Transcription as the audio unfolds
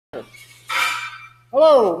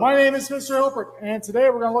Hello, my name is Mr. Hilpert, and today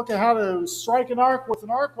we're going to look at how to strike an arc with an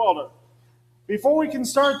arc welder. Before we can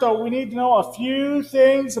start, though, we need to know a few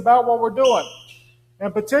things about what we're doing.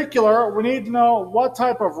 In particular, we need to know what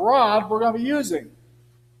type of rod we're going to be using.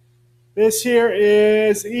 This here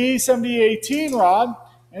is E7018 rod,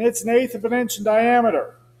 and it's 1/8 of an inch in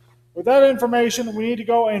diameter. With that information, we need to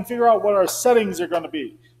go and figure out what our settings are going to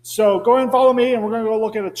be. So go ahead and follow me, and we're going to go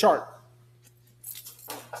look at a chart.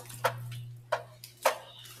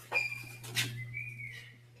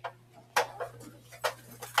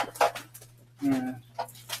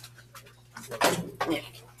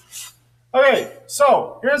 Okay,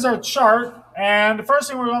 so here's our chart, and the first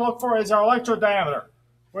thing we're going to look for is our electrode diameter,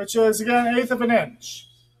 which is, again, 1/8 of an inch.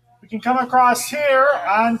 We can come across here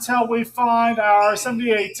until we find our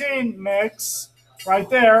 7018 mix right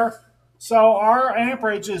there. So our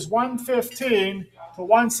amperage is 115 to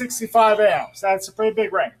 165 amps. That's a pretty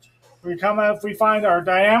big range. If we find our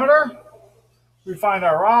diameter, we find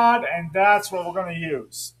our rod, and that's what we're going to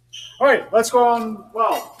use. All right, let's go on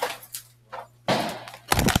weld.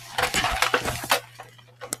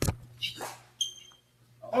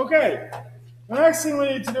 Okay, the next thing we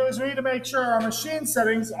need to do is we need to make sure our machine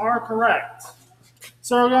settings are correct.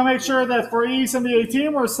 So we're going to make sure that for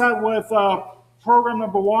E7018 we're set with program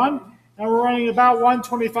number 1, and we're running about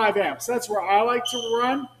 125 amps. That's where I like to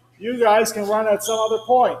run. You guys can run at some other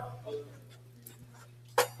point.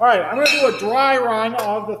 All right, I'm going to do a dry run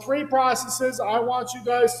of the 3 processes I want you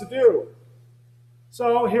guys to do.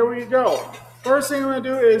 So here we go. First thing I'm going to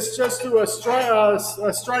do is just do a strike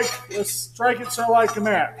it so I like a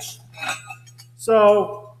match.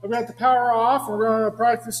 So I've got the power off, and we're going to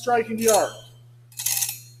practice striking the arc.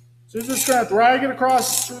 So you're just going to drag it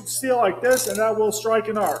across the steel like this, and that will strike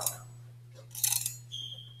an arc.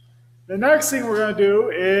 The next thing we're going to do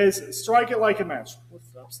is strike it like a match. Lift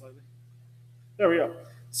it up slightly. There we go.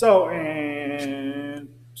 So, and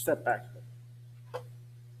step back.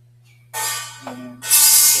 And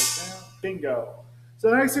step down. Bingo.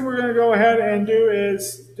 So the next thing we're going to go ahead and do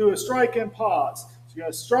is do a strike and pause. So you're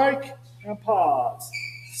going to strike and pause.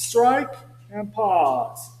 Strike and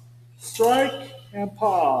pause. Strike and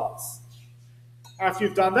pause. After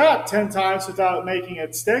you've done that 10 times without making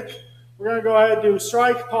it stick, we're going to go ahead and do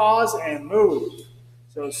strike, pause, and move.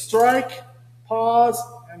 So strike, pause,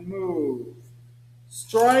 and move.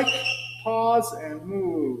 Strike, pause, and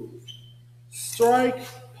move. Strike,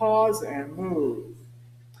 pause, and move.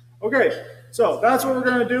 Okay, so that's what we're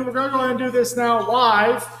going to do. We're going to go ahead and do this now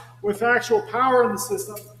live with actual power in the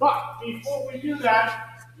system. But before we do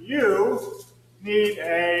that, you need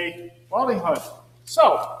a welding hood.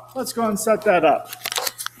 So let's go and set that up.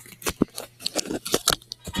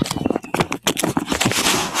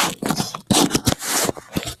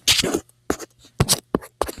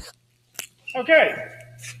 Okay.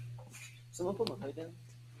 Someone put my hood down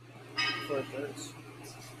before it burns.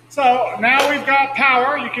 So now we've got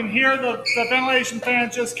power. You can hear the ventilation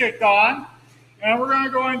fan just kicked on. And we're going to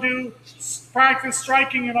go and do practice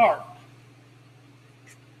striking an arc.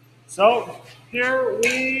 So here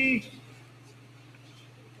we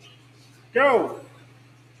go.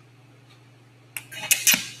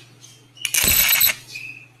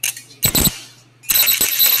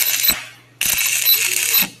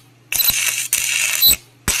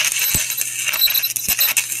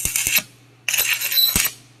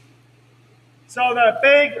 So that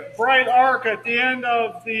big bright arc at the end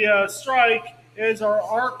of the strike is our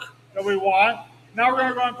arc that we want. Now we're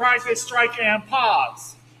going to go and practice strike and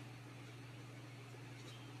pause.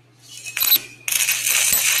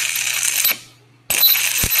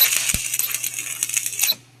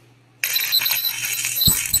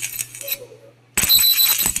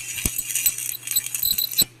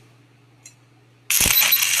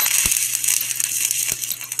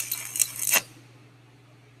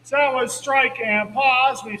 So that was strike and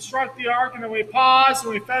pause. We struck the arc and then we paused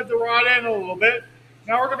and we fed the rod in a little bit.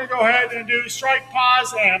 Now we're going to go ahead and do strike,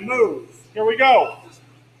 pause, and move. Here we go.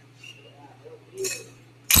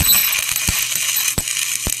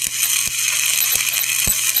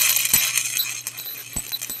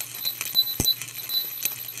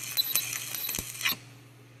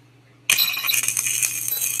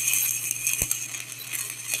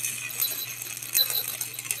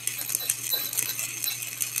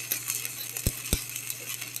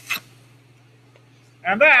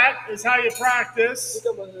 And that is how you practice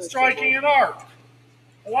striking an arc.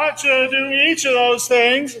 I want you to do each of those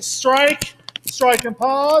things, strike, strike and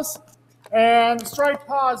pause, and strike,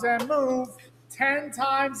 pause, and move 10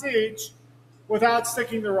 times each without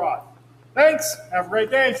sticking the rod. Thanks. Have a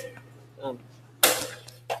great day.